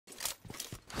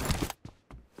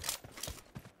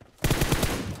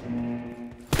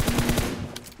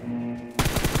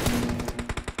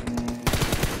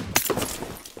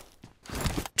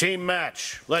Team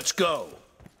match, let's go.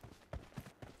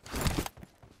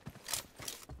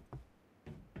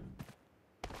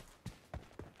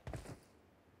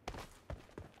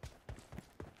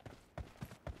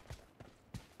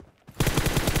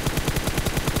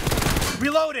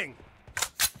 Reloading!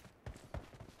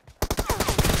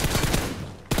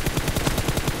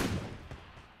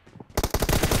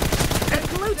 The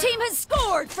blue team has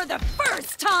scored for the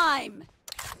first time!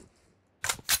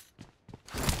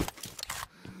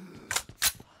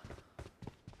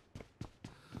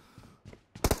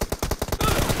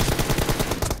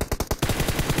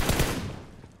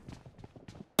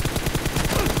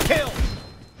 Kill!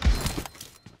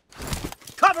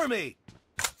 Cover me!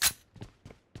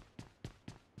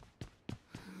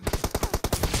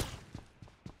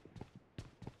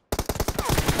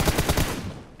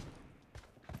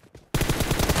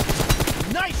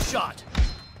 Nice shot!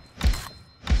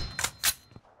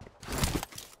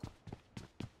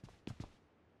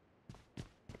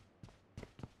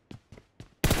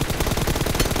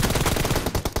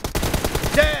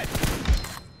 Dead!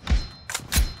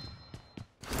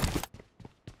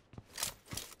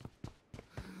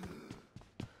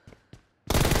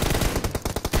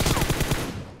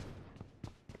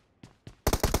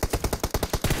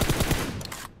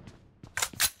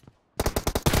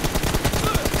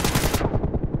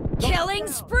 Killing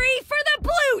spree for the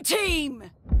blue team!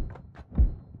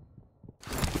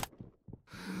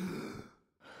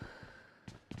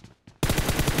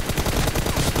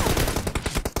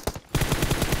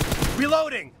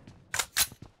 Reloading!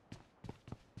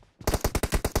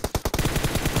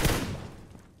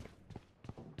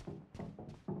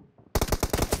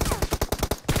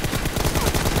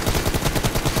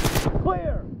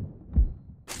 Clear!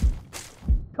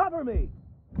 Cover me!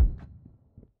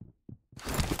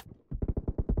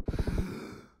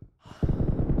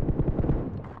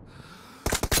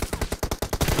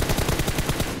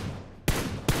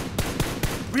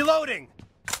 Reloading!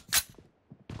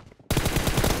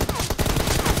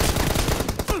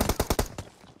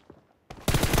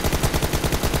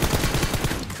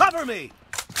 Cover me!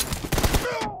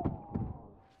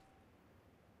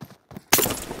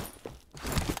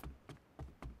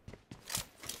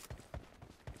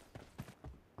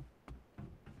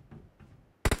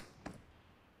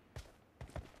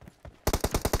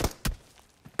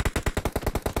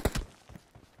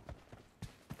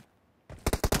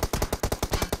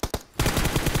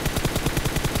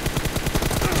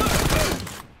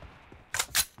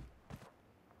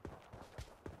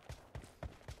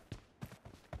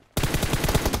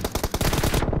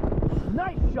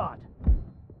 Nice shot!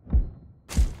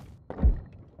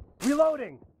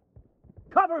 Reloading!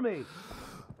 Cover me!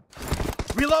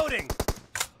 Reloading!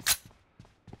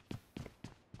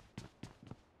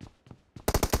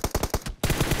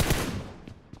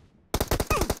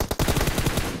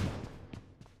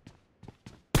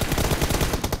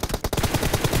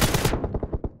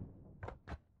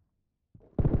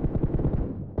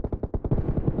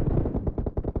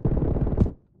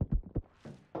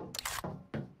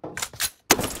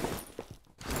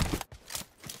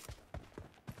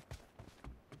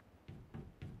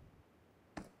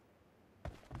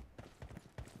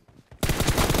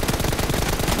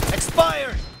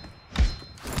 Expired!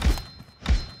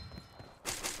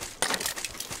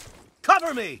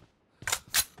 Cover me!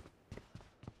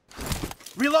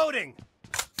 Reloading!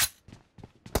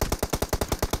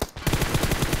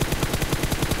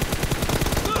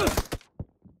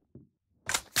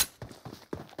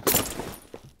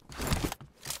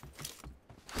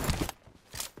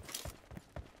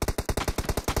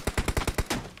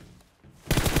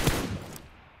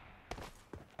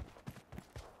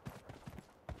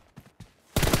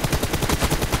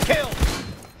 Kill!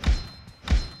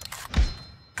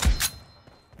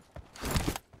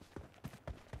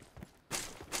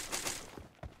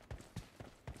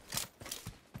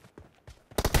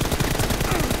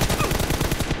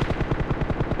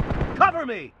 Cover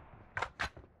me!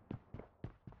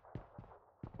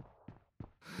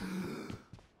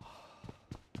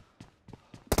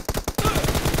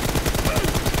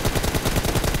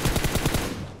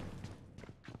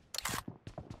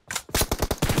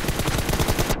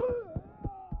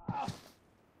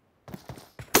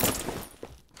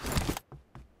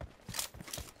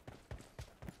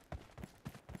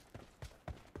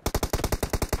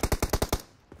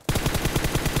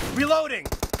 Reloading!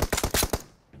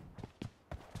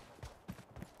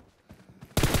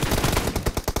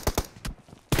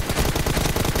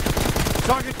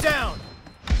 Target down!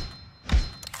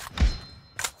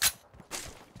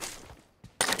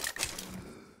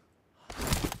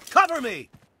 Cover me!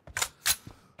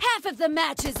 Half of the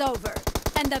match is over,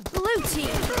 And the blue team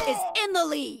is in the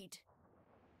lead.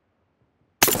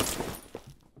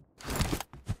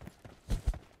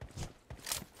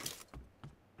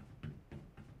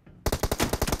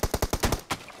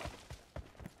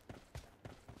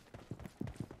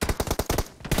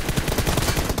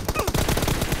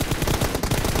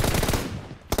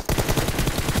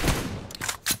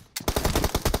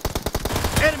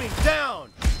 Enemy down!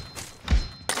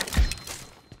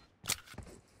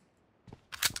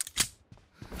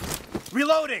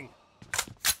 Reloading!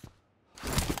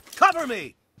 Cover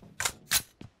me!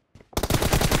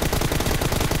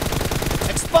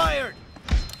 Expired!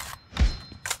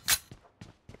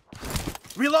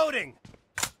 Reloading!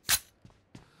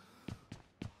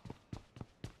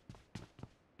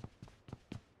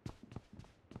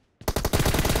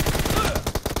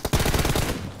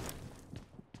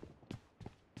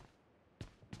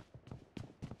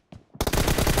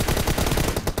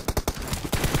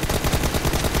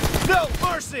 No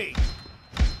mercy!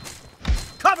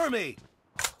 Cover me!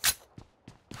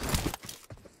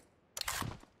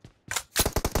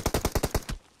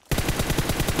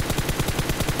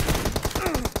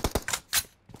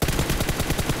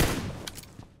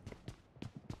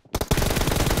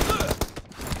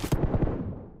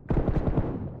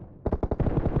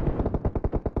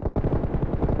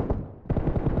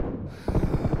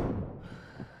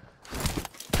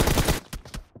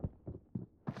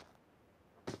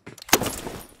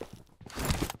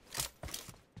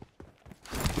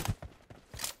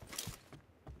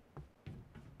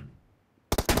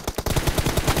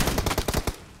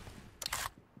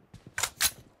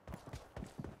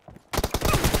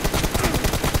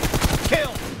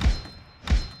 Kill!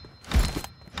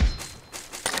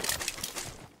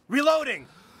 Reloading!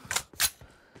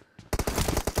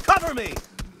 Cover me!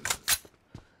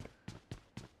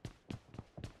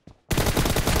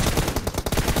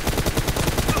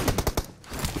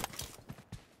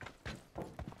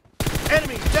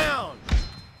 Enemy down!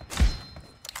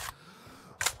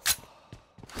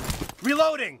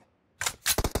 Reloading!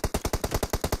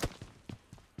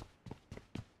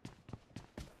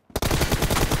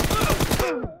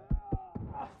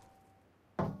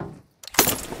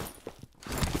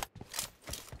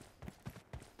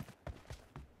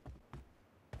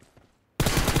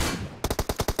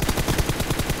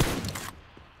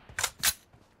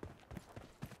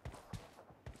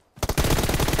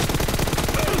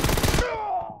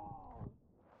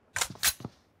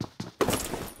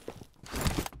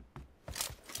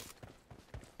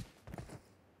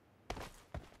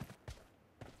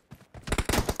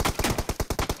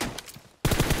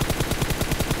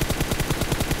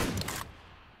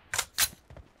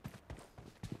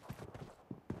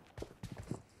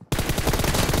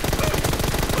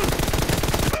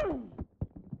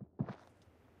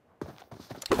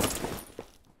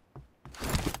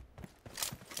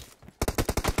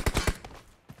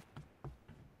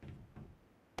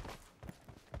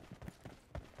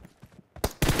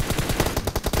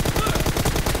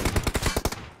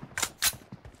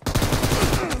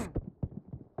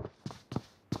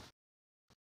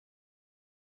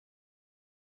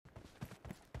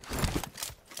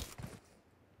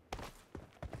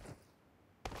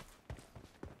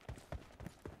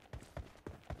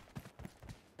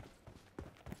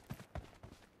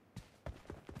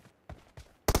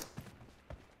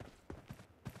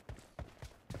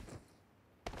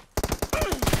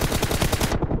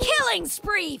 Killing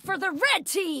spree for the red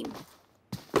team!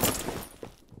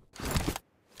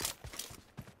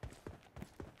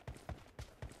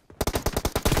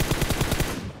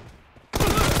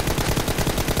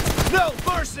 No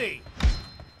mercy!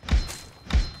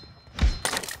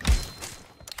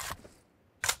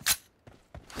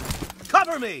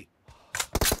 Cover me!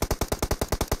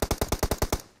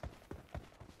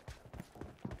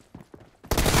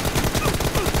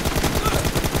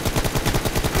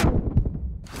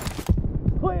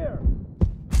 Clear!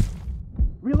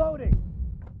 Reloading!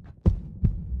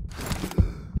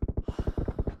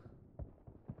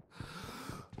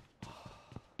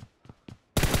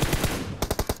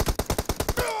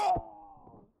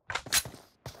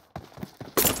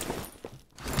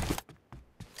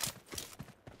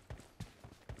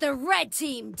 The red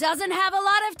team doesn't have a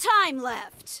lot of time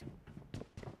left.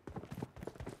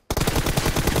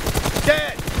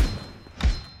 Dead!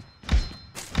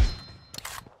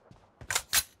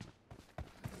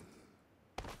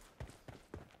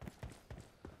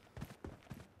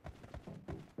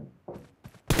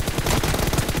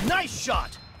 Nice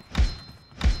shot!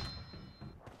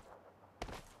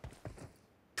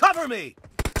 Cover me!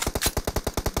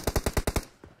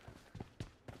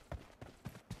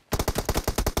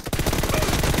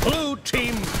 Blue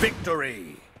team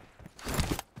Victory!